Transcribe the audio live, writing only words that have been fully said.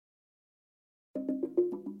Hello,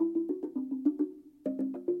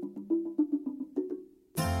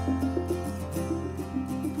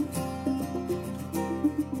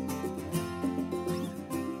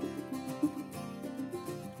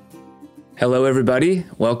 everybody.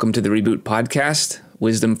 Welcome to the Reboot Podcast,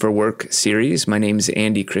 Wisdom for Work series. My name is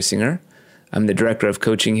Andy Crissinger. I'm the Director of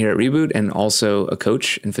Coaching here at Reboot and also a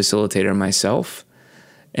coach and facilitator myself.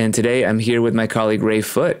 And today I'm here with my colleague, Ray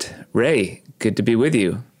Foote. Ray, good to be with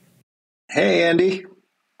you. Hey, Andy.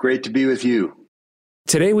 Great to be with you.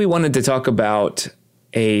 Today we wanted to talk about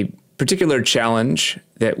a particular challenge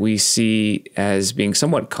that we see as being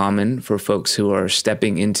somewhat common for folks who are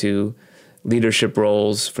stepping into leadership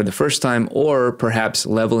roles for the first time, or perhaps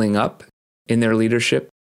leveling up in their leadership,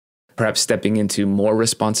 perhaps stepping into more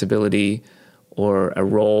responsibility or a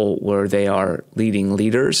role where they are leading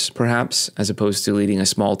leaders, perhaps, as opposed to leading a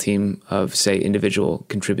small team of, say, individual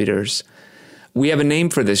contributors. We have a name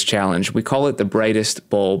for this challenge. We call it the Brightest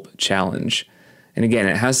Bulb Challenge. And again,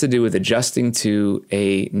 it has to do with adjusting to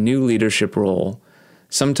a new leadership role,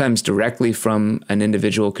 sometimes directly from an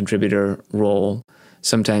individual contributor role,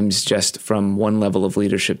 sometimes just from one level of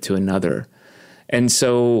leadership to another. And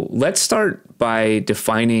so let's start by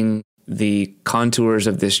defining the contours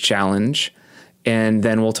of this challenge. And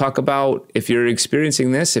then we'll talk about, if you're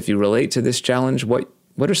experiencing this, if you relate to this challenge, what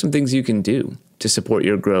are some things you can do to support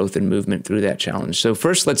your growth and movement through that challenge? So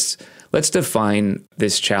first, let's define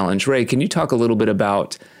this challenge. Ray, can you talk a little bit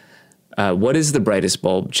about what is the Brightest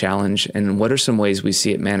Bulb Challenge and what are some ways we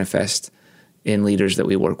see it manifest in leaders that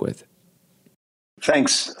we work with?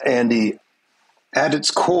 Thanks, Andy. At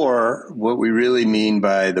its core, what we really mean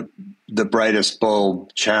by the Brightest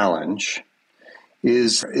Bulb Challenge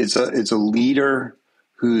is it's a leader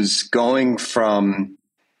who's going from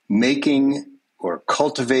making or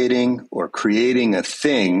cultivating or creating a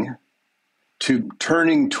thing to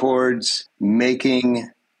turning towards making,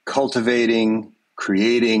 cultivating,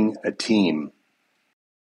 creating a team.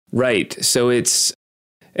 Right. So it's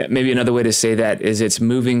maybe another way to say that is it's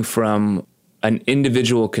moving from an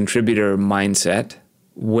individual contributor mindset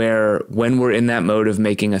where when we're in that mode of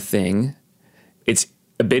making a thing, it's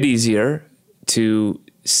a bit easier to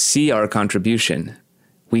see our contribution.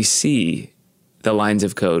 We see the lines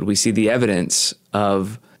of code. We see the evidence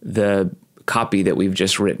of the copy that we've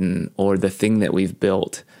just written or the thing that we've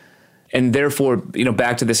built. And therefore,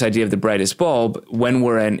 back to this idea of the brightest bulb, when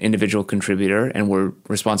we're an individual contributor and we're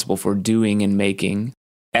responsible for doing and making,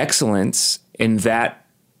 excellence in that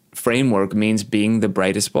framework means being the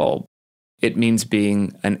brightest bulb. It means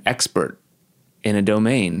being an expert in a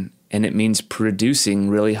domain, and it means producing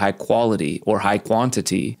really high quality or high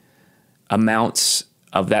quantity amounts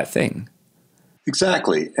of that thing.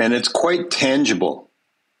 Exactly. And it's quite tangible,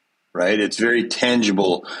 right? It's very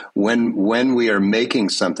tangible. When we are making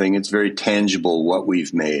something, it's very tangible what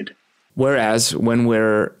we've made. Whereas when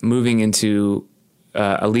we're moving into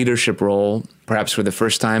a leadership role, perhaps for the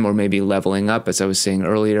first time, or maybe leveling up, as I was saying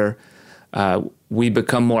earlier, we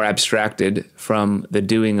become more abstracted from the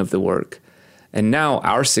doing of the work. And now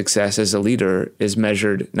our success as a leader is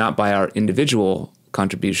measured not by our individual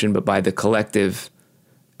contribution, but by the collective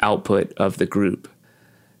output of the group.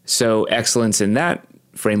 So excellence in that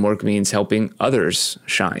framework means helping others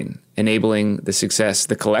shine, enabling the success,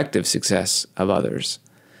 the collective success of others.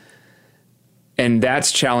 And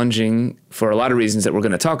that's challenging for a lot of reasons that we're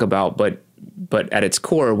going to talk about, but at its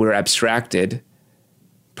core, we're abstracted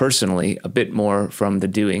personally a bit more from the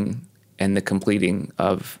doing and the completing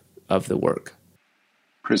of the work.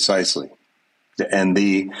 Precisely. And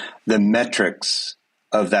the metrics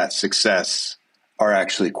of that success are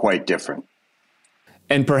actually quite different.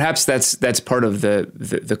 And perhaps that's part of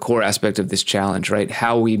the core aspect of this challenge, right?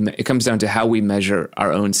 It comes down to how we measure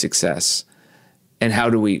our own success. And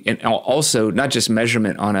how do we, and also not just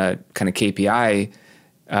measurement on a kind of KPI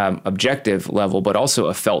objective level, but also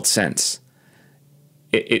a felt sense.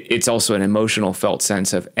 It's also an emotional felt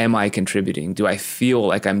sense of, am I contributing? Do I feel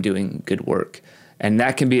like I'm doing good work? And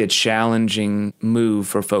that can be a challenging move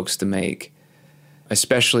for folks to make,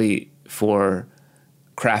 especially for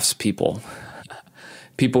craftspeople,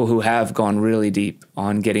 people who have gone really deep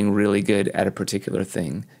on getting really good at a particular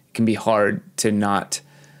thing. It can be hard to not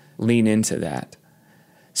lean into that.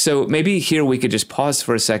 So maybe here we could just pause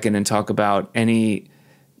for a second and talk about any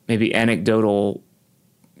maybe anecdotal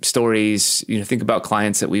stories, think about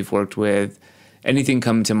clients that we've worked with. Anything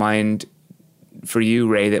come to mind for you,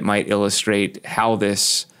 Ray, that might illustrate how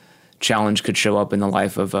this challenge could show up in the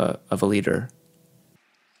life of a leader?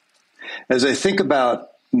 As I think about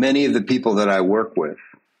many of the people that I work with,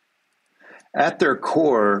 at their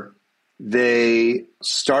core, they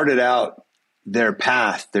started out their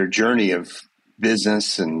path, their journey of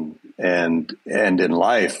business and in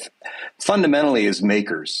life, fundamentally as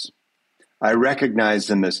makers. I recognize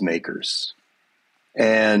them as makers.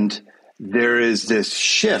 And there is this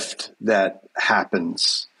shift that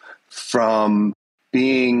happens from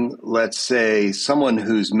being, let's say, someone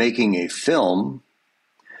who's making a film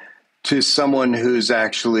to someone who's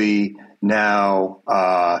actually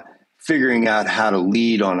now figuring out how to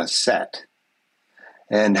lead on a set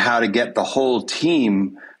and how to get the whole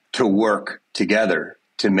team to work together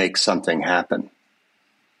to make something happen.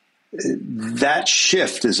 That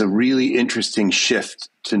shift is a really interesting shift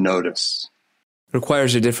to notice.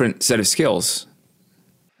 Requires a different set of skills.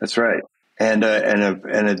 That's right. And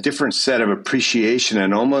a different set of appreciation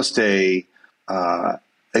and almost a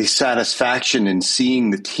satisfaction in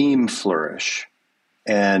seeing the team flourish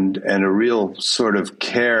and a real sort of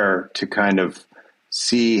care to kind of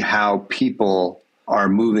see how people are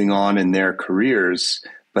moving on in their careers,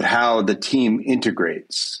 but how the team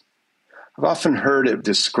integrates. I've often heard it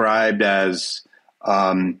described as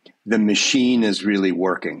the machine is really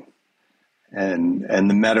working. And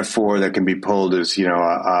the metaphor that can be pulled is,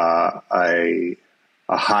 a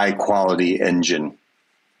high quality engine.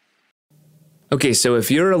 Okay, so if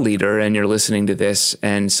you're a leader and you're listening to this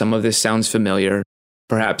and some of this sounds familiar,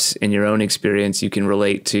 perhaps in your own experience, you can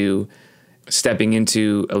relate to stepping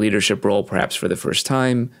into a leadership role, perhaps for the first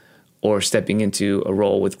time, or stepping into a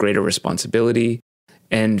role with greater responsibility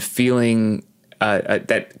and feeling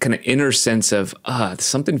that kind of inner sense of,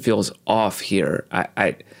 something feels off here.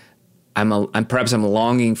 I'm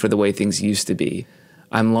longing for the way things used to be.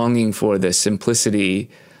 I'm longing for the simplicity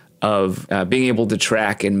of being able to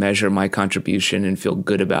track and measure my contribution and feel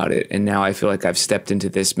good about it. And now I feel like I've stepped into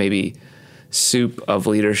this maybe soup of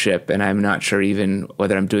leadership, and I'm not sure even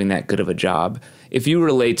whether I'm doing that good of a job. If you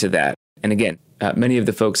relate to that, and again, many of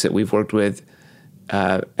the folks that we've worked with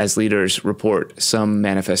as leaders report some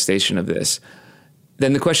manifestation of this,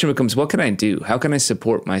 then the question becomes, what can I do? How can I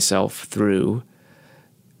support myself through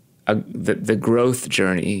the growth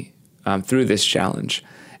journey through this challenge?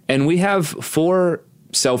 And we have 4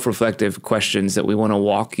 self-reflective questions that we want to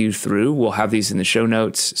walk you through. We'll have these in the show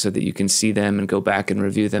notes so that you can see them and go back and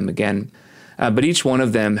review them again. But each one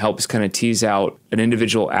of them helps kind of tease out an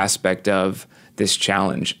individual aspect of this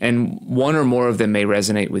challenge. And one or more of them may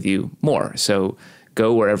resonate with you more. So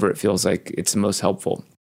go wherever it feels like it's the most helpful.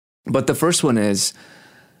 But the first one is,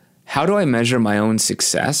 how do I measure my own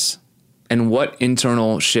success? And what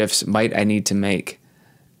internal shifts might I need to make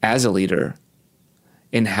as a leader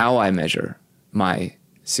in how I measure my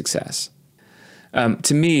success?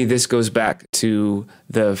 To me, this goes back to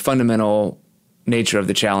the fundamental nature of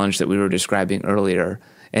the challenge that we were describing earlier.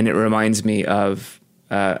 And it reminds me of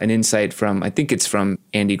an insight from, I think it's from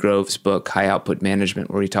Andy Grove's book, High Output Management,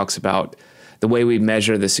 where he talks about the way we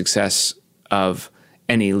measure the success of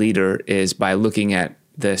any leader is by looking at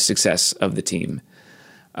the success of the team.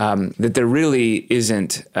 That there really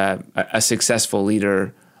isn't a successful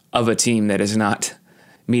leader of a team that is not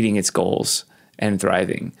meeting its goals and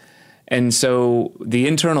thriving. And so the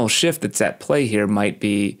internal shift that's at play here might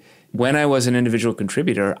be, when I was an individual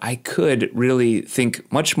contributor, I could really think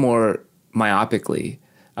much more myopically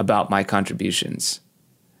about my contributions.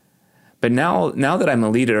 But now that I'm a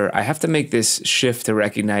leader, I have to make this shift to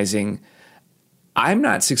recognizing I'm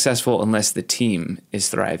not successful unless the team is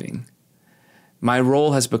thriving. My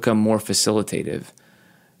role has become more facilitative,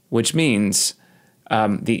 which means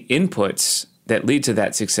the inputs that lead to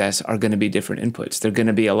that success are going to be different inputs. They're going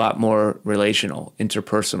to be a lot more relational,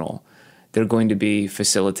 interpersonal. They're going to be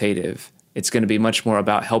facilitative. It's going to be much more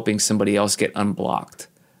about helping somebody else get unblocked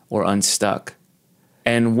or unstuck.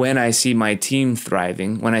 And when I see my team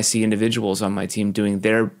thriving, when I see individuals on my team doing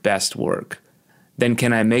their best work, then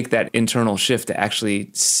can I make that internal shift to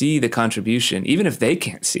actually see the contribution, even if they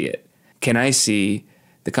can't see it? Can I see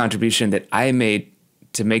the contribution that I made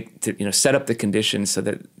to set up the conditions so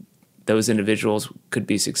that those individuals could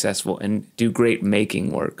be successful and do great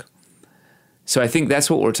making work? So I think that's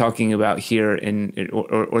what we're talking about here,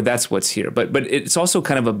 or that's what's here. But it's also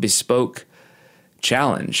kind of a bespoke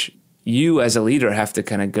challenge. You as a leader have to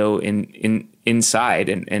kind of go inside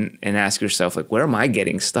and ask yourself, like, where am I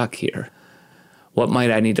getting stuck here? What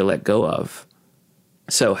might I need to let go of?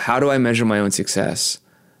 So how do I measure my own success?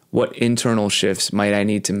 What internal shifts might I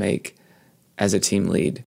need to make as a team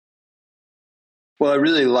lead? Well, I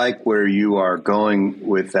really like where you are going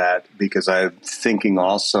with that, because I'm thinking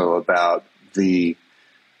also about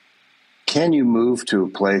can you move to a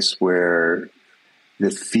place where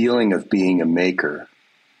the feeling of being a maker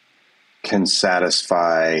can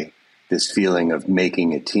satisfy this feeling of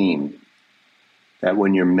making a team? That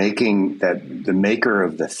when you're making, that the maker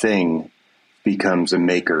of the thing becomes a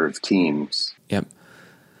maker of teams. Yep.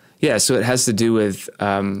 Yeah. So it has to do with,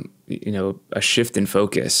 a shift in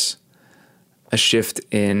focus, a shift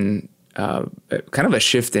in kind of a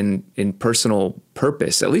shift in personal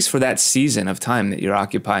purpose, at least for that season of time that you're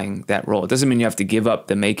occupying that role. It doesn't mean you have to give up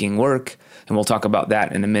the making work. And we'll talk about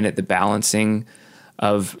that in a minute, the balancing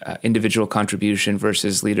of individual contribution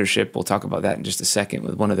versus leadership. We'll talk about that in just a second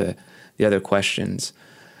with one of the other questions.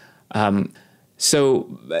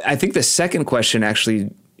 So I think the second question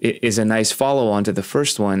actually is a nice follow-on to the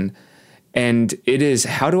first one. And it is,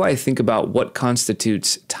 how do I think about what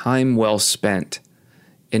constitutes time well spent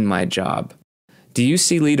in my job? Do you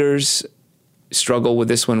see leaders struggle with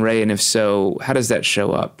this one, Ray? And if so, how does that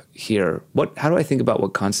show up here? How do I think about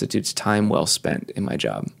what constitutes time well spent in my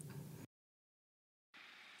job?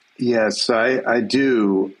 Yes, I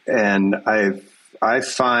do. And I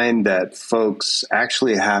find that folks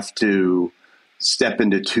actually have to step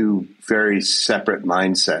into two very separate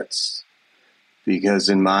mindsets. Because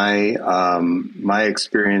in my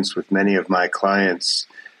experience with many of my clients,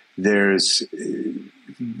 they're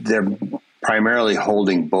primarily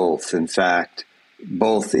holding both. In fact,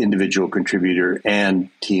 both individual contributor and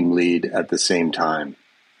team lead at the same time.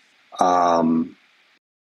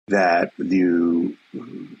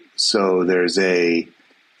 So there's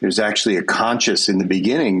actually a conscious, in the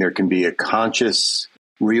beginning, there can be a conscious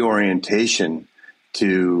reorientation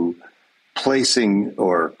to placing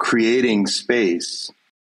or creating space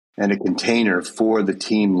and a container for the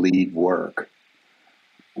team lead work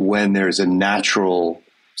when there's a natural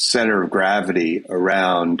center of gravity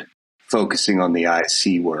around focusing on the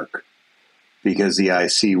IC work, because the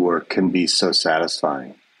IC work can be so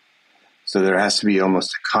satisfying. So there has to be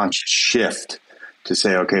almost a conscious shift to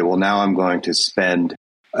say, okay, well, now I'm going to spend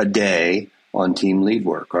a day on team lead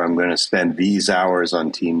work, or I'm going to spend these hours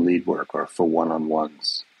on team lead work or for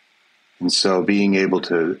one-on-ones. And so being able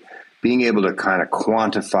to kind of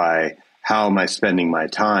quantify how am I spending my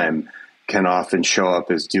time can often show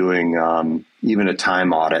up as doing even a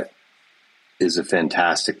time audit is a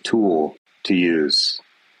fantastic tool to use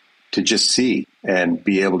to just see and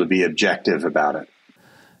be able to be objective about it.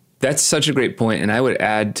 That's such a great point. And I would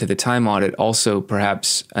add to the time audit also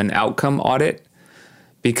perhaps an outcome audit,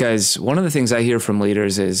 because one of the things I hear from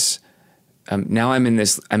leaders is, now I'm in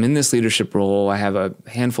this leadership role. I have a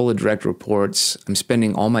handful of direct reports. I'm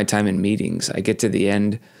spending all my time in meetings. I get to the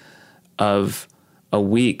end of a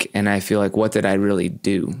week and I feel like, what did I really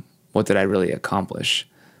do? What did I really accomplish?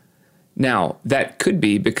 Now, that could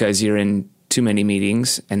be because you're in too many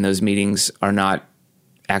meetings and those meetings are not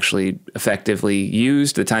actually effectively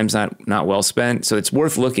used. The time's not well spent. So it's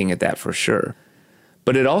worth looking at that for sure.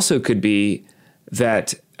 But it also could be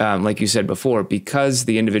that, like you said before, because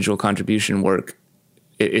the individual contribution work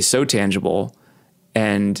is so tangible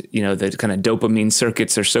and, the kind of dopamine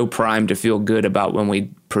circuits are so primed to feel good about when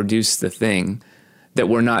we produce the thing, that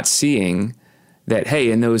we're not seeing that,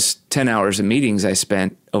 hey, in those 10 hours of meetings I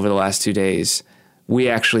spent over the last 2 days, we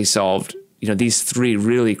actually solved, these 3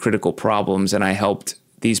 really critical problems, and I helped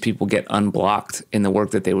these people get unblocked in the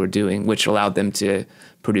work that they were doing, which allowed them to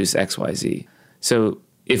produce XYZ. So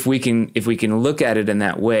if we can look at it in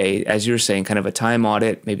that way, as you're saying, kind of a time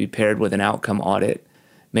audit, maybe paired with an outcome audit,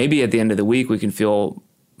 maybe at the end of the week, we can feel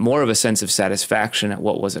more of a sense of satisfaction at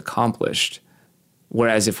what was accomplished.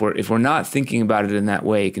 Whereas if we're not thinking about it in that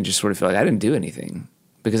way, it can just sort of feel like I didn't do anything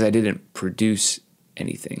because I didn't produce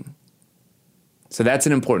anything. So that's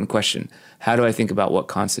an important question. How do I think about what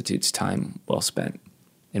constitutes time well spent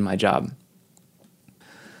in my job?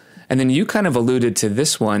 And then you kind of alluded to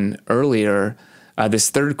this one earlier, this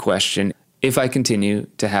third question. If I continue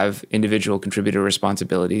to have individual contributor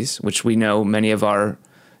responsibilities, which we know many of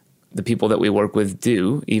the people that we work with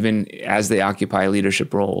do, even as they occupy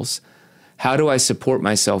leadership roles, how do I support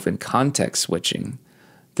myself in context switching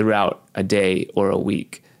throughout a day or a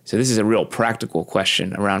week? So this is a real practical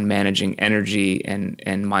question around managing energy and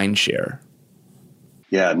mindshare.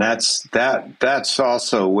 Yeah, and that's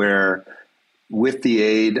also where, with the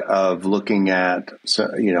aid of looking at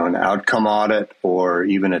an outcome audit or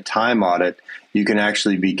even a time audit, you can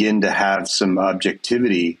actually begin to have some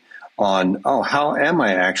objectivity on, how am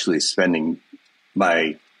I actually spending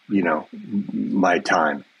my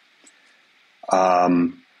time?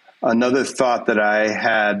 Another thought that I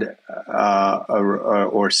had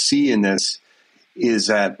or see in this is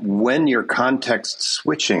that when you're context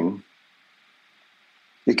switching,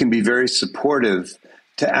 it can be very supportive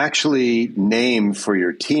to actually name for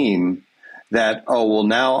your team that,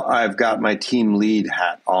 now I've got my team lead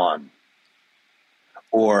hat on,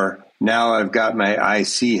 or now I've got my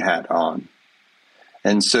IC hat on.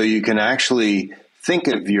 And so you can actually think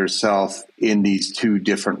of yourself in these two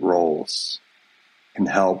different roles can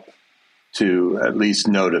help to at least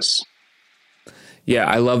notice. Yeah,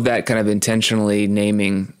 I love that kind of intentionally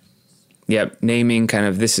naming. Yep, naming kind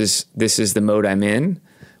of this is the mode I'm in,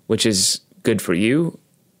 which is good for you.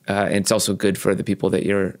 And it's also good for the people that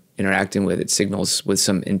you're interacting with. It signals with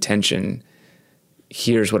some intention,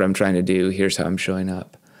 here's what I'm trying to do, here's how I'm showing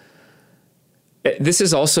up. This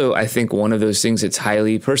is also, I think, one of those things that's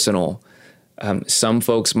highly personal. Some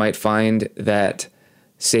folks might find that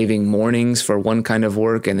saving mornings for one kind of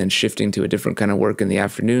work and then shifting to a different kind of work in the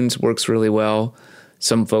afternoons works really well.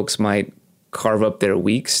 Some folks might carve up their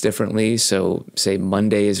weeks differently. So say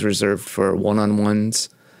Monday is reserved for one-on-ones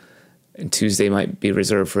and Tuesday might be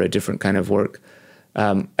reserved for a different kind of work.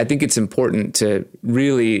 I think it's important to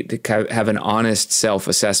really have an honest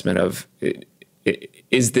self-assessment of,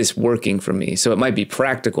 is this working for me? So it might be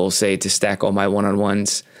practical, say, to stack all my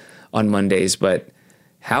one-on-ones on Mondays, but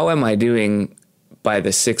how am I doing by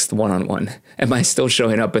the sixth one-on-one? Am I still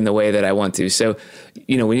showing up in the way that I want to? So,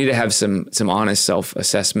 we need to have some honest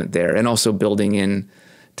self-assessment there, and also building in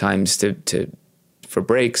times for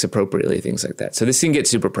breaks appropriately, things like that. So this can get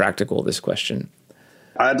super practical, this question.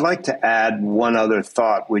 I'd like to add one other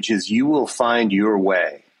thought, which is you will find your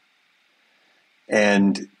way.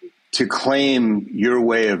 And to claim your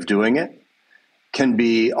way of doing it can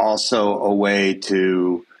be also a way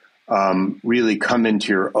to really come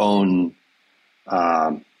into your own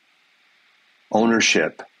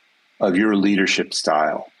ownership of your leadership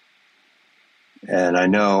style. And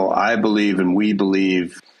I believe, and we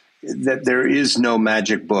believe, that there is no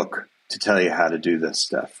magic book to tell you how to do this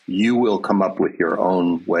stuff. You will come up with your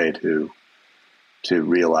own way to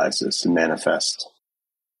realize this and manifest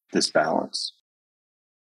this balance.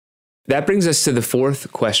 That brings us to the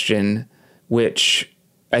fourth question, which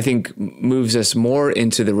I think moves us more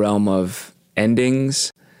into the realm of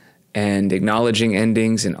endings and acknowledging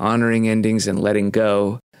endings and honoring endings and letting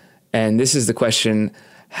go. And this is the question: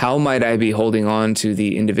 how might I be holding on to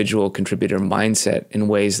the individual contributor mindset in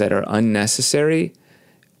ways that are unnecessary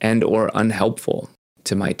and or unhelpful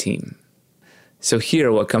to my team? So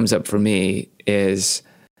here, what comes up for me is,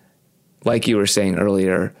 like you were saying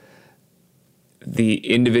earlier, the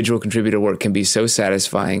individual contributor work can be so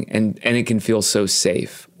satisfying and it can feel so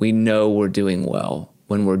safe. We know we're doing well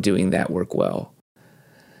when we're doing that work well.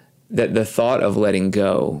 That the thought of letting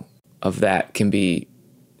go of that can be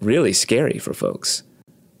really scary for folks.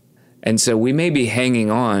 And so we may be hanging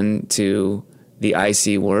on to the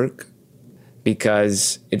IC work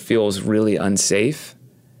because it feels really unsafe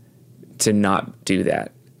to not do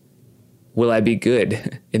that. Will I be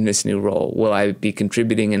good in this new role? Will I be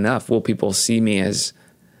contributing enough? Will people see me as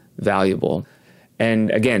valuable?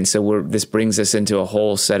 And again, so this brings us into a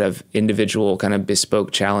whole set of individual kind of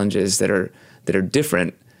bespoke challenges that are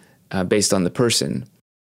different based on the person.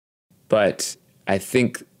 But I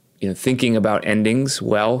think, thinking about endings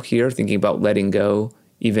well here, thinking about letting go,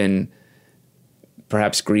 even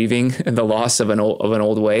perhaps grieving the loss of an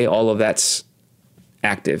old way, all of that's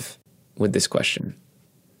active with this question.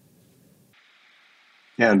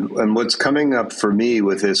 Yeah, and what's coming up for me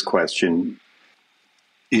with this question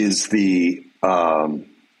is the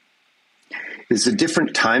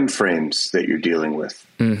different time frames that you're dealing with.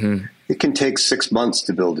 Mm-hmm. It can take 6 months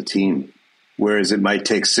to build a team, whereas it might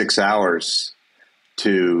take 6 hours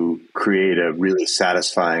to create a really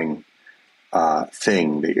satisfying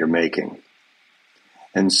thing that you're making.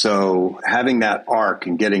 And so having that arc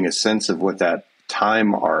and getting a sense of what that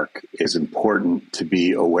time arc is important to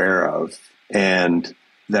be aware of, and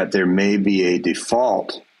that there may be a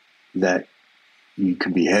default that you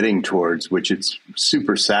could be heading towards, which it's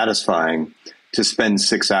super satisfying to spend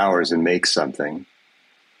 6 hours and make something.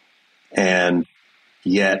 And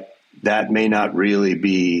yet that may not really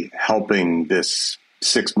be helping this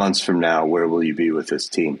 6 months from now. Where will you be with this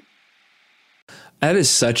team? That is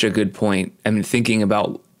such a good point. I mean, thinking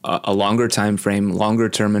about a longer time frame, longer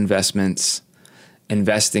term investments,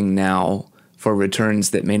 investing now for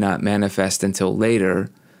returns that may not manifest until later,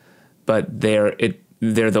 but they're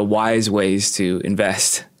the wise ways to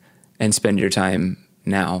invest and spend your time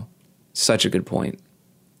now. Such a good point.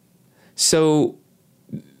 So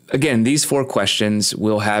again, these 4 questions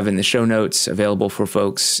we'll have in the show notes available for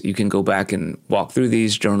folks. You can go back and walk through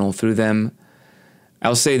these, journal through them.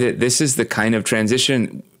 I'll say that this is the kind of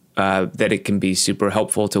transition that it can be super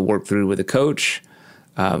helpful to work through with a coach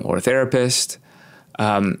or a therapist.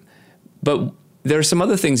 But there are some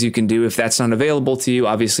other things you can do if that's not available to you.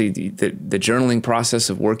 Obviously, the journaling process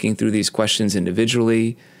of working through these questions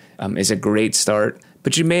individually is a great start.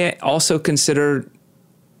 But you may also consider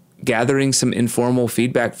gathering some informal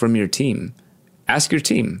feedback from your team. ask your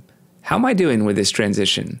team, how am I doing with this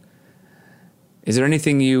transition? Is there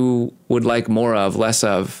anything you would like more of, less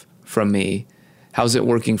of from me? How's it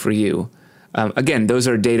working for you? Again, those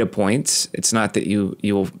are data points. It's not that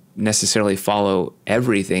you'll necessarily follow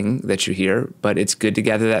everything that you hear, but it's good to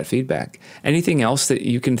gather that feedback. Anything else that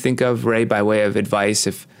you can think of, Ray, by way of advice,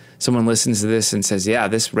 if someone listens to this and says, yeah,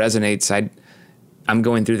 this resonates, I'm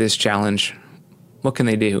going through this challenge, what can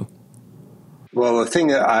they do? Well, the thing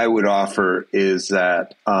that I would offer is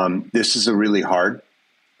that this is a really hard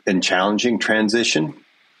and challenging transition.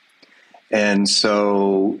 And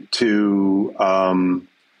so to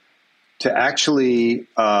actually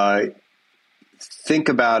think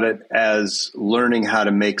about it as learning how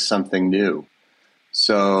to make something new.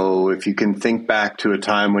 So if you can think back to a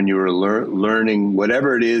time when you were learning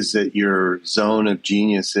whatever it is that your zone of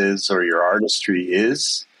genius is or your artistry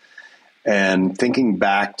is, and thinking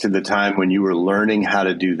back to the time when you were learning how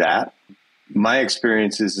to do that, my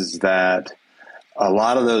experience is that a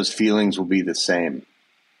lot of those feelings will be the same.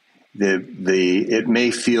 It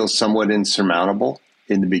may feel somewhat insurmountable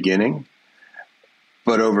in the beginning,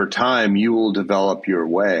 but over time you will develop your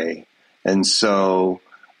way. And so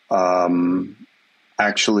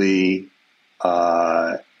actually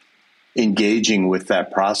engaging with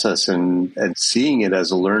that process and seeing it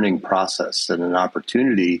as a learning process and an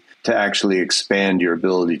opportunity to actually expand your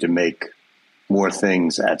ability to make more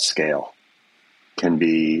things at scale can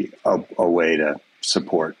be a way to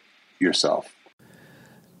support yourself.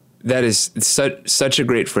 That is such a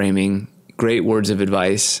great framing, great words of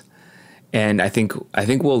advice. And I think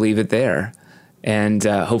we'll leave it there. And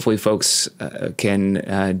hopefully folks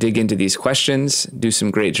can dig into these questions, do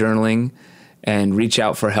some great journaling, and reach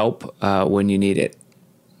out for help when you need it.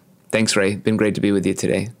 Thanks, Ray. Been great to be with you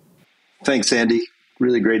today. Thanks, Andy.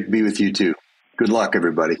 Really great to be with you too. Good luck,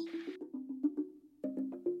 everybody.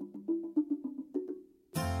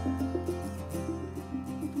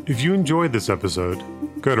 If you enjoyed this episode,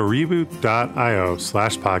 go to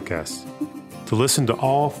reboot.io/podcast to listen to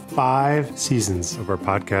all 5 seasons of our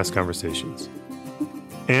podcast conversations.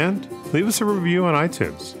 And leave us a review on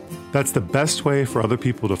iTunes. That's the best way for other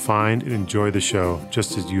people to find and enjoy the show,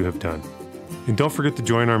 just as you have done. And don't forget to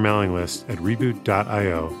join our mailing list at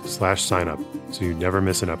reboot.io/signup so you never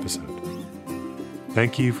miss an episode.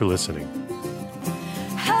 Thank you for listening.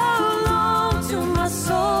 How long till my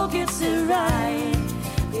soul gets it right?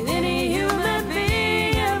 Did any human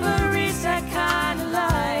being ever reach that kind of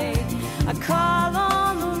light? I call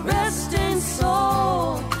on the resting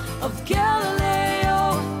soul of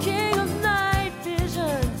Galileo, king of night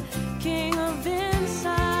vision, king of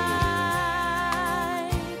insight.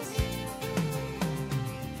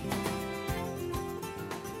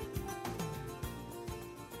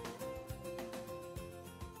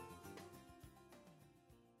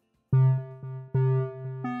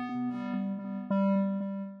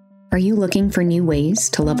 Are you looking for new ways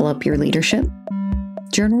to level up your leadership?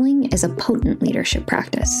 Journaling is a potent leadership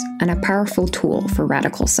practice and a powerful tool for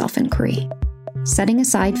radical self-inquiry. Setting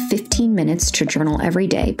aside 15 minutes to journal every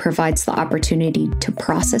day provides the opportunity to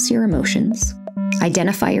process your emotions,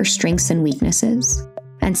 identify your strengths and weaknesses,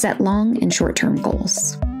 and set long and short-term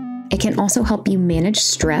goals. It can also help you manage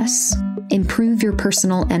stress, improve your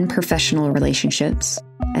personal and professional relationships,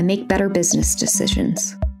 and make better business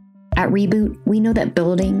decisions. At Reboot, we know that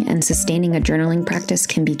building and sustaining a journaling practice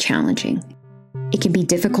can be challenging. It can be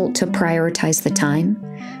difficult to prioritize the time,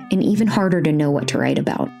 and even harder to know what to write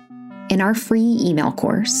about. In our free email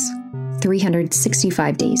course,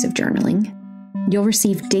 365 Days of Journaling, you'll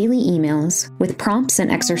receive daily emails with prompts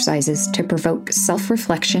and exercises to provoke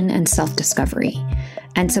self-reflection and self-discovery,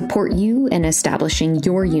 and support you in establishing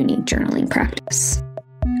your unique journaling practice.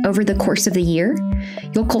 Over the course of the year,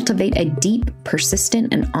 you'll cultivate a deep,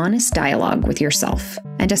 persistent, and honest dialogue with yourself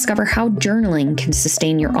and discover how journaling can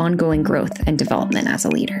sustain your ongoing growth and development as a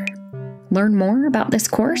leader. Learn more about this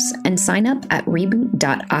course and sign up at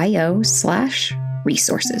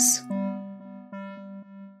reboot.io/resources.